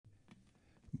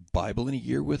Bible in a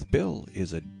Year with Bill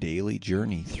is a daily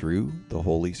journey through the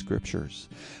Holy Scriptures.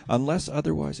 Unless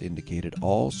otherwise indicated,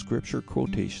 all scripture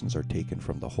quotations are taken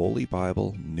from the Holy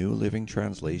Bible, New Living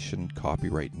Translation,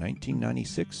 copyright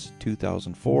 1996,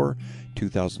 2004,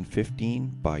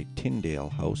 2015 by Tyndale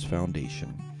House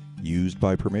Foundation. Used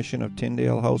by permission of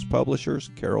Tyndale House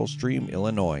Publishers, Carroll Stream,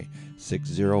 Illinois,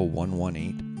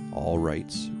 60118. All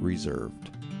rights reserved.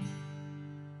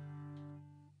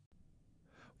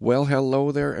 Well,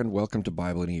 hello there, and welcome to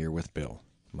Bible in a Year with Bill.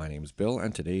 My name is Bill,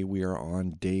 and today we are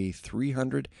on day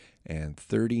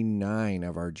 339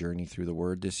 of our journey through the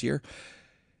Word this year.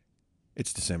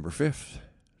 It's December 5th,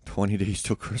 20 days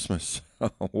till Christmas.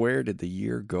 Where did the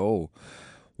year go?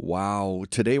 Wow.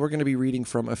 Today we're going to be reading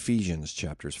from Ephesians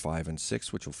chapters 5 and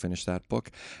 6, which will finish that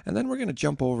book. And then we're going to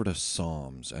jump over to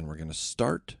Psalms, and we're going to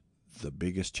start the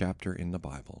biggest chapter in the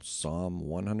Bible, Psalm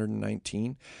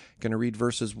 119. Going to read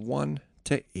verses 1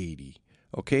 to 80.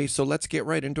 Okay, so let's get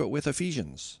right into it with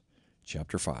Ephesians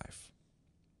chapter 5.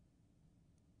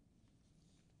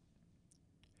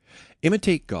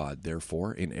 Imitate God,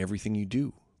 therefore, in everything you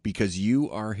do, because you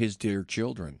are his dear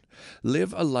children.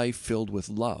 Live a life filled with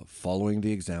love, following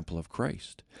the example of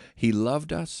Christ. He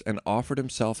loved us and offered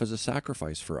himself as a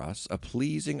sacrifice for us, a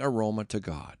pleasing aroma to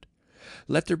God.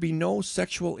 Let there be no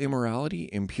sexual immorality,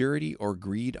 impurity, or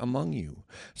greed among you.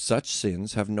 Such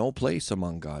sins have no place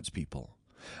among God's people.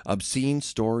 Obscene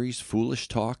stories, foolish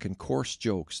talk, and coarse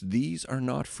jokes, these are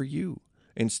not for you.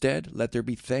 Instead, let there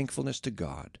be thankfulness to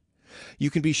God. You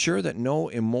can be sure that no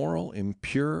immoral,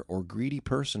 impure, or greedy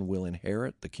person will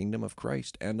inherit the kingdom of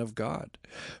Christ and of God.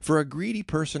 For a greedy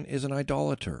person is an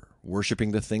idolater,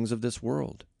 worshiping the things of this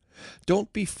world.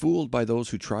 Don't be fooled by those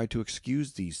who try to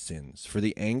excuse these sins, for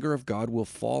the anger of God will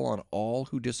fall on all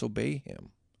who disobey him.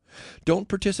 Don't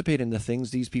participate in the things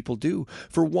these people do,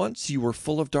 for once you were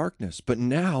full of darkness, but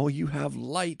now you have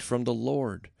light from the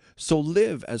Lord. So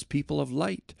live as people of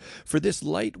light, for this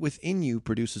light within you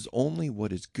produces only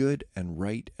what is good and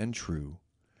right and true.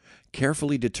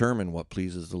 Carefully determine what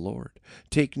pleases the Lord.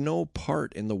 Take no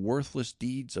part in the worthless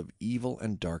deeds of evil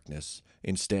and darkness.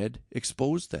 Instead,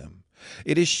 expose them.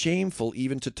 It is shameful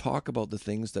even to talk about the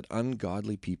things that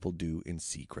ungodly people do in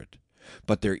secret.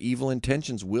 But their evil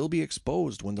intentions will be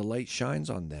exposed when the light shines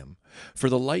on them. For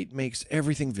the light makes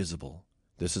everything visible.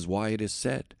 This is why it is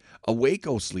said, "Awake,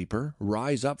 O sleeper,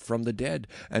 rise up from the dead,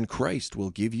 and Christ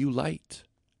will give you light."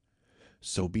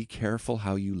 So be careful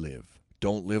how you live.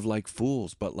 Don't live like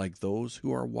fools, but like those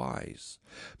who are wise.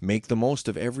 Make the most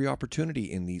of every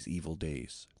opportunity in these evil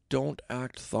days. Don't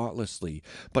act thoughtlessly,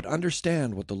 but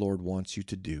understand what the Lord wants you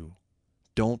to do.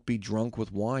 Don't be drunk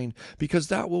with wine, because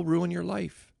that will ruin your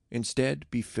life. Instead,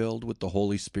 be filled with the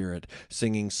Holy Spirit,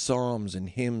 singing psalms and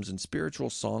hymns and spiritual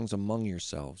songs among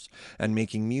yourselves, and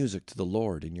making music to the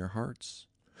Lord in your hearts.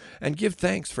 And give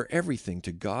thanks for everything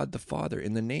to God the Father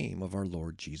in the name of our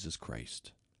Lord Jesus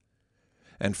Christ.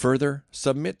 And further,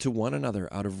 submit to one another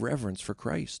out of reverence for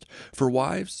Christ. For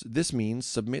wives, this means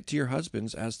submit to your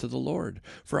husbands as to the Lord.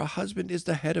 For a husband is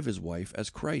the head of his wife, as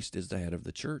Christ is the head of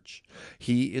the church.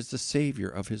 He is the Savior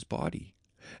of his body,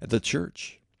 the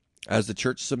church. As the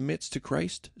church submits to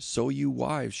Christ, so you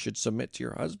wives should submit to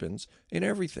your husbands in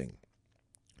everything.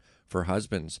 For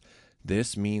husbands,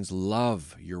 this means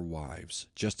love your wives,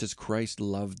 just as Christ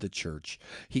loved the church.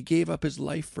 He gave up his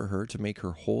life for her to make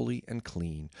her holy and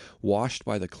clean, washed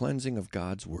by the cleansing of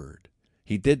God's word.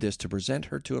 He did this to present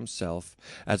her to himself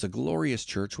as a glorious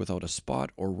church without a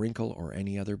spot or wrinkle or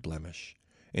any other blemish.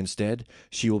 Instead,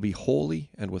 she will be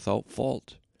holy and without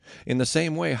fault. In the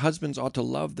same way, husbands ought to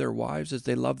love their wives as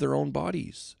they love their own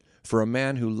bodies. For a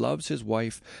man who loves his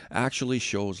wife actually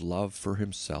shows love for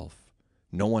himself.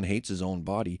 No one hates his own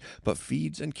body, but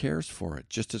feeds and cares for it,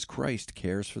 just as Christ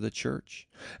cares for the church,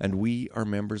 and we are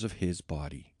members of his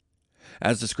body.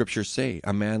 As the scriptures say,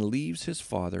 a man leaves his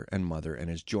father and mother and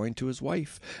is joined to his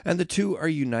wife, and the two are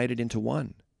united into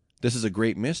one. This is a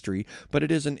great mystery, but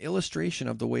it is an illustration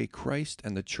of the way Christ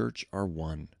and the church are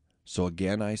one. So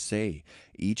again I say,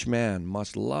 each man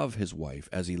must love his wife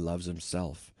as he loves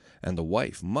himself, and the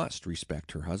wife must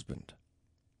respect her husband.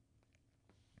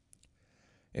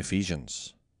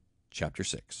 Ephesians chapter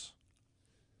 6.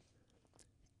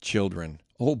 Children,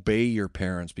 obey your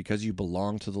parents because you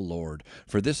belong to the Lord,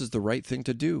 for this is the right thing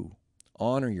to do.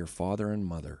 Honor your father and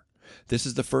mother. This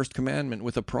is the first commandment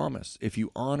with a promise. If you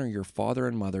honor your father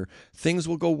and mother, things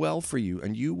will go well for you,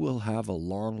 and you will have a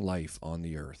long life on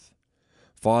the earth.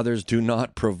 Fathers, do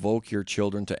not provoke your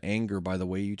children to anger by the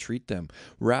way you treat them.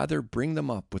 Rather, bring them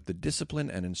up with the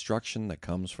discipline and instruction that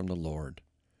comes from the Lord.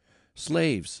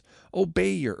 Slaves,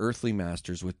 obey your earthly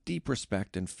masters with deep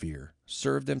respect and fear.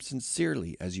 Serve them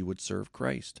sincerely as you would serve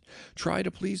Christ. Try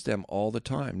to please them all the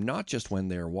time, not just when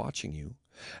they are watching you.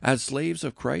 As slaves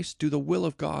of Christ, do the will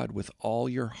of God with all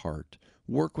your heart.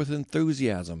 Work with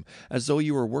enthusiasm, as though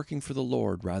you were working for the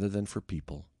Lord rather than for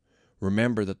people.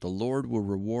 Remember that the Lord will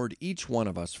reward each one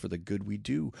of us for the good we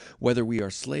do, whether we are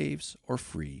slaves or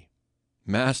free.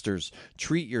 Masters,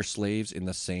 treat your slaves in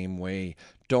the same way.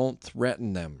 Don't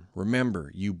threaten them.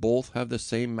 Remember, you both have the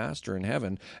same master in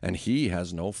heaven, and he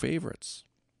has no favorites.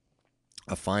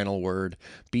 A final word: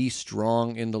 be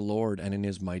strong in the Lord and in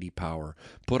his mighty power.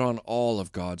 Put on all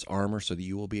of God's armor so that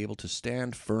you will be able to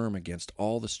stand firm against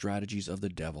all the strategies of the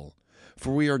devil.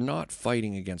 For we are not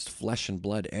fighting against flesh and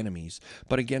blood enemies,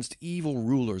 but against evil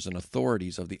rulers and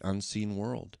authorities of the unseen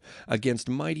world, against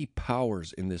mighty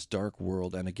powers in this dark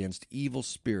world, and against evil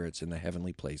spirits in the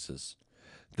heavenly places.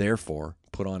 Therefore,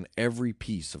 put on every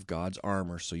piece of God's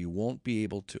armor so you will be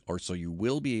able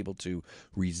to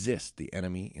resist the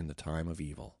enemy in the time of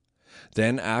evil.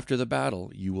 Then after the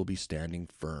battle, you will be standing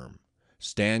firm.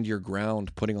 Stand your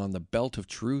ground, putting on the belt of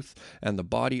truth and the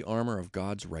body armor of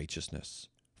God's righteousness.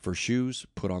 For shoes,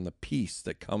 put on the peace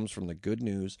that comes from the good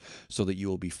news so that you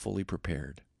will be fully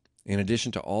prepared. In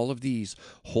addition to all of these,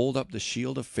 hold up the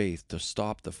shield of faith to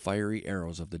stop the fiery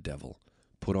arrows of the devil.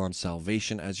 Put on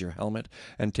salvation as your helmet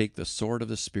and take the sword of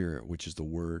the Spirit, which is the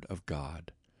word of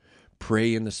God.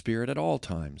 Pray in the Spirit at all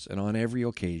times and on every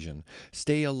occasion.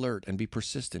 Stay alert and be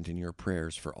persistent in your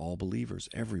prayers for all believers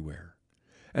everywhere.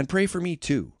 And pray for me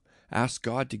too. Ask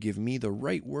God to give me the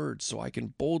right words so I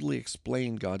can boldly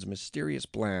explain God's mysterious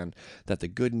plan that the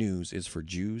good news is for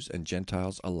Jews and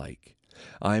Gentiles alike.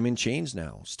 I am in chains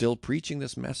now, still preaching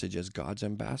this message as God's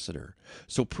ambassador,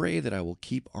 so pray that I will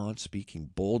keep on speaking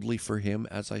boldly for him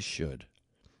as I should.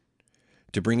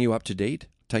 To bring you up to date,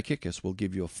 Tychicus will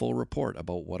give you a full report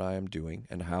about what I am doing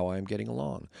and how I am getting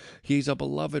along. He's a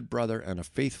beloved brother and a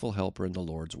faithful helper in the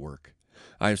Lord's work.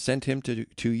 I have sent him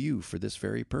to you for this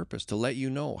very purpose, to let you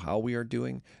know how we are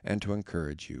doing and to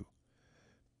encourage you.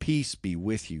 Peace be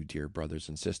with you, dear brothers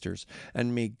and sisters,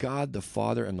 and may God the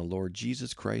Father and the Lord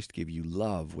Jesus Christ give you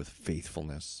love with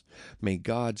faithfulness. May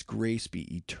God's grace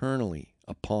be eternally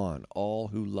upon all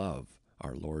who love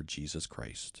our Lord Jesus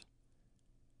Christ.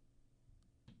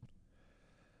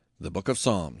 The Book of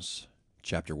Psalms,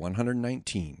 chapter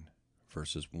 119,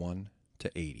 verses 1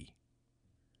 to 80.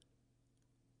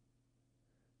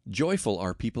 Joyful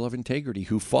are people of integrity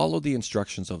who follow the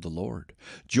instructions of the Lord.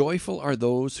 Joyful are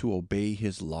those who obey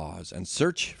his laws and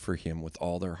search for him with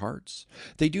all their hearts.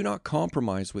 They do not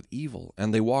compromise with evil,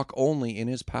 and they walk only in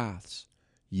his paths.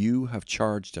 You have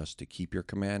charged us to keep your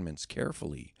commandments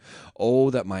carefully.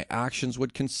 Oh, that my actions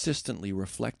would consistently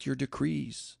reflect your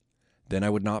decrees. Then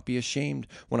I would not be ashamed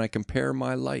when I compare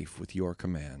my life with your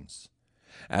commands.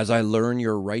 As I learn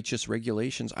your righteous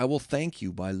regulations, I will thank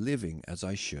you by living as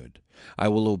I should. I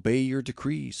will obey your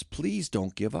decrees. Please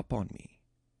don't give up on me.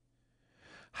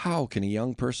 How can a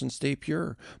young person stay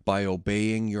pure? By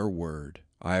obeying your word.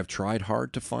 I have tried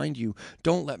hard to find you.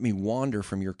 Don't let me wander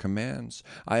from your commands.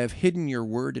 I have hidden your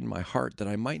word in my heart that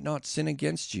I might not sin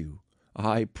against you.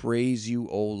 I praise you,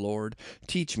 O Lord.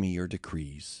 Teach me your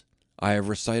decrees. I have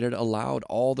recited aloud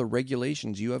all the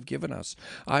regulations you have given us.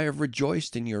 I have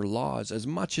rejoiced in your laws as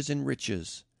much as in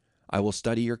riches. I will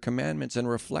study your commandments and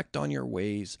reflect on your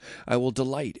ways. I will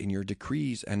delight in your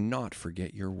decrees and not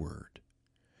forget your word.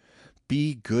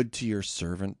 Be good to your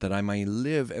servant, that I may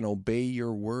live and obey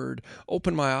your word.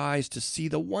 Open my eyes to see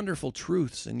the wonderful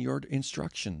truths in your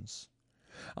instructions.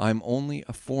 I am only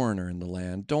a foreigner in the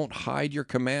land. Don't hide your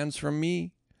commands from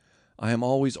me. I am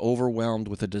always overwhelmed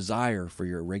with a desire for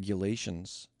your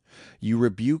regulations. You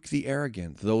rebuke the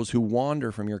arrogant. Those who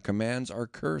wander from your commands are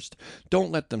cursed.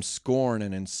 Don't let them scorn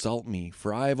and insult me,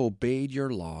 for I have obeyed your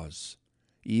laws.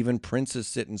 Even princes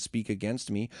sit and speak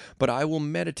against me, but I will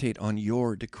meditate on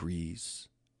your decrees.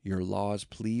 Your laws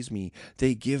please me.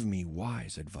 They give me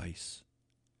wise advice.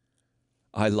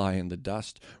 I lie in the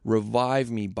dust.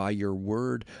 Revive me by your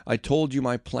word. I told you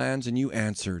my plans, and you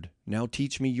answered. Now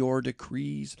teach me your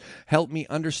decrees. Help me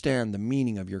understand the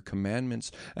meaning of your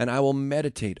commandments, and I will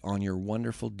meditate on your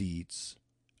wonderful deeds.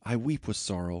 I weep with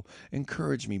sorrow.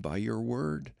 Encourage me by your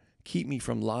word. Keep me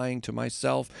from lying to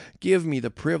myself. Give me the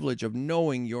privilege of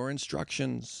knowing your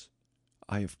instructions.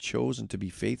 I have chosen to be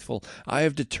faithful. I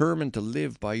have determined to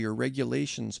live by your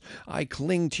regulations. I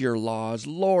cling to your laws.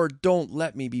 Lord, don't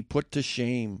let me be put to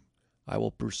shame. I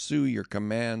will pursue your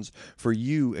commands, for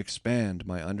you expand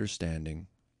my understanding.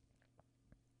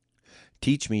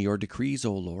 Teach me your decrees,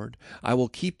 O Lord. I will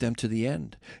keep them to the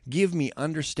end. Give me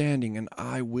understanding, and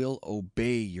I will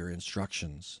obey your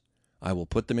instructions. I will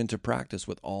put them into practice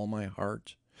with all my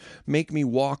heart. Make me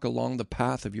walk along the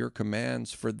path of your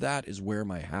commands, for that is where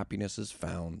my happiness is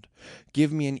found.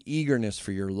 Give me an eagerness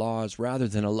for your laws rather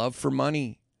than a love for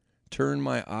money. Turn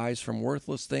my eyes from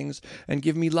worthless things and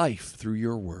give me life through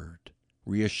your word.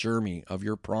 Reassure me of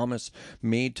your promise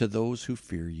made to those who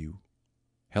fear you.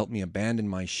 Help me abandon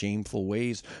my shameful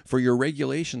ways, for your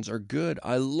regulations are good.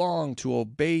 I long to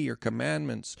obey your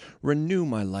commandments. Renew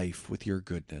my life with your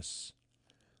goodness.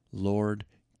 Lord,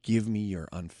 give me your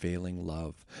unfailing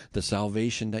love, the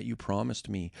salvation that you promised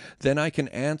me. Then I can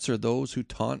answer those who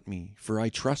taunt me, for I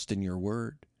trust in your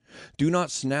word. Do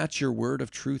not snatch your word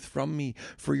of truth from me,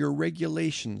 for your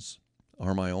regulations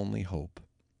are my only hope.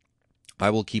 I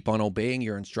will keep on obeying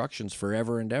your instructions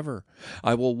forever and ever.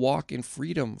 I will walk in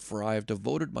freedom, for I have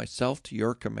devoted myself to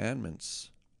your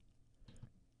commandments.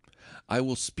 I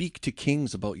will speak to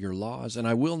kings about your laws, and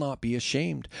I will not be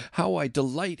ashamed. How I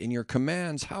delight in your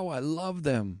commands, how I love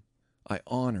them. I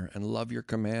honor and love your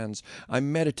commands. I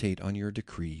meditate on your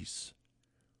decrees.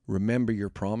 Remember your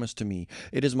promise to me.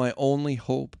 It is my only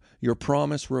hope. Your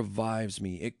promise revives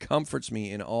me. It comforts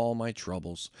me in all my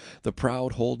troubles. The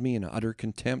proud hold me in utter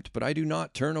contempt, but I do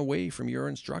not turn away from your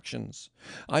instructions.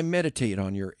 I meditate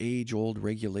on your age-old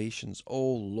regulations. O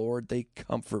Lord, they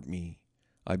comfort me.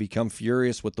 I become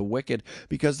furious with the wicked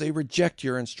because they reject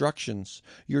your instructions.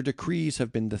 Your decrees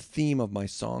have been the theme of my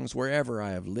songs wherever I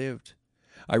have lived.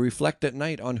 I reflect at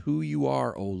night on who you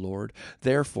are, O Lord.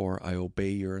 Therefore I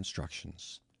obey your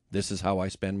instructions. This is how I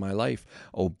spend my life,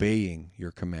 obeying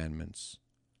your commandments.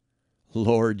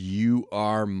 Lord, you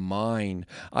are mine.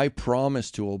 I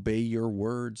promise to obey your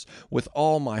words. With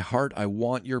all my heart, I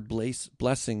want your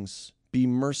blessings. Be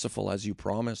merciful as you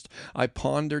promised. I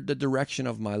pondered the direction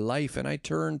of my life, and I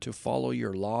turned to follow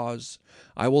your laws.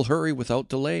 I will hurry without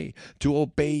delay to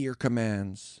obey your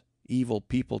commands. Evil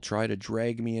people try to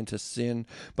drag me into sin,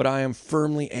 but I am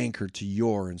firmly anchored to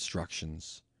your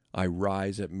instructions. I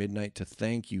rise at midnight to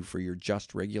thank you for your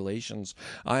just regulations.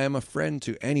 I am a friend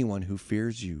to anyone who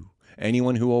fears you,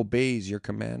 anyone who obeys your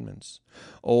commandments.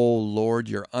 O Lord,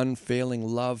 your unfailing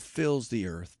love fills the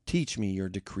earth. Teach me your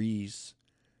decrees.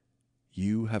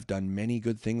 You have done many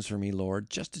good things for me, Lord,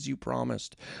 just as you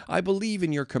promised. I believe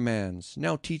in your commands.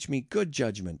 Now teach me good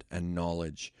judgment and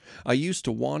knowledge. I used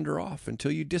to wander off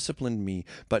until you disciplined me,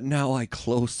 but now I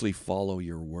closely follow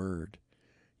your word.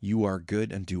 You are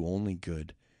good and do only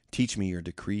good. Teach me your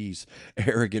decrees.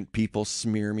 Arrogant people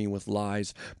smear me with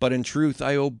lies, but in truth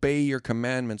I obey your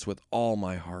commandments with all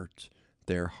my heart.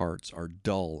 Their hearts are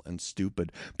dull and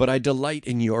stupid, but I delight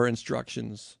in your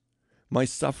instructions. My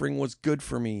suffering was good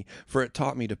for me, for it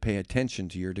taught me to pay attention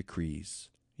to your decrees.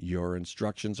 Your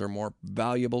instructions are more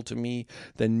valuable to me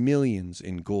than millions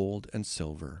in gold and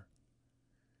silver.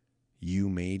 You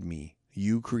made me.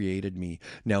 You created me.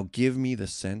 Now give me the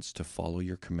sense to follow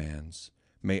your commands.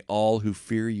 May all who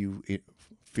fear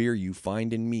you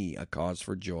find in me a cause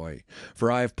for joy,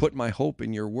 for I have put my hope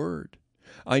in your word.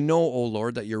 I know, O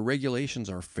Lord, that your regulations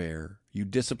are fair. You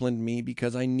disciplined me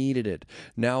because I needed it.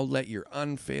 Now let your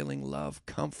unfailing love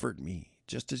comfort me,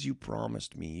 just as you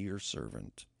promised me, your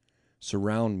servant.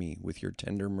 Surround me with your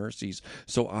tender mercies,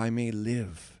 so I may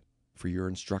live. For your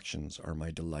instructions are my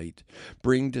delight.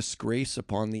 Bring disgrace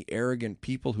upon the arrogant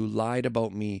people who lied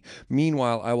about me.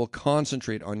 Meanwhile, I will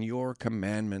concentrate on your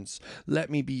commandments. Let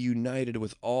me be united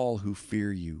with all who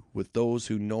fear you, with those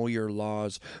who know your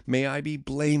laws. May I be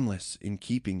blameless in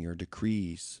keeping your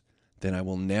decrees. Then I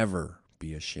will never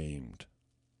be ashamed.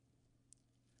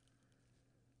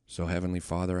 So, Heavenly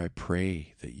Father, I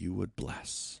pray that you would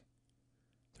bless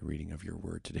the reading of your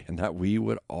word today, and that we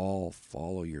would all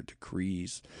follow your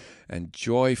decrees and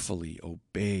joyfully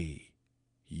obey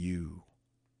you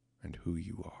and who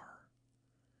you are.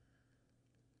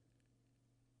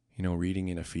 You know, reading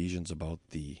in Ephesians about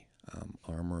the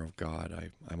armor of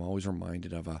God, I'm always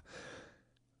reminded of a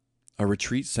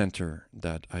retreat center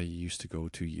that I used to go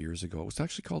to years ago. It was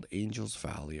actually called Angels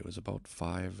Valley. It was about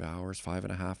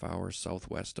 5.5 hours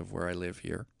southwest of where I live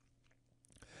here.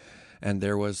 And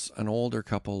there was an older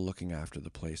couple looking after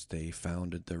the place. They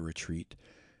founded the retreat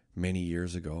many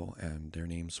years ago, and their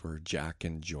names were Jack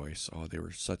and Joyce. Oh, they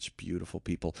were such beautiful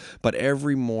people. But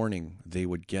every morning they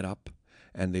would get up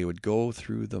and they would go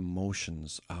through the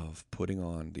motions of putting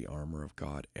on the armor of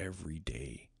God every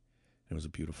day. It was a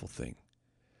beautiful thing.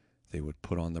 They would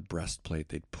put on the breastplate,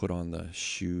 they'd put on the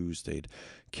shoes, they'd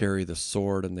carry the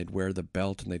sword, and they'd wear the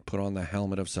belt, and they'd put on the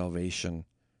helmet of salvation.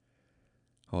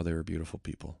 Oh, they were beautiful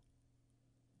people.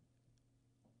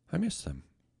 I miss them.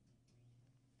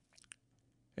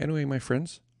 Anyway, my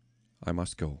friends, I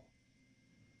must go.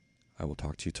 I will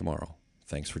talk to you tomorrow.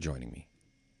 Thanks for joining me.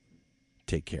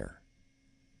 Take care.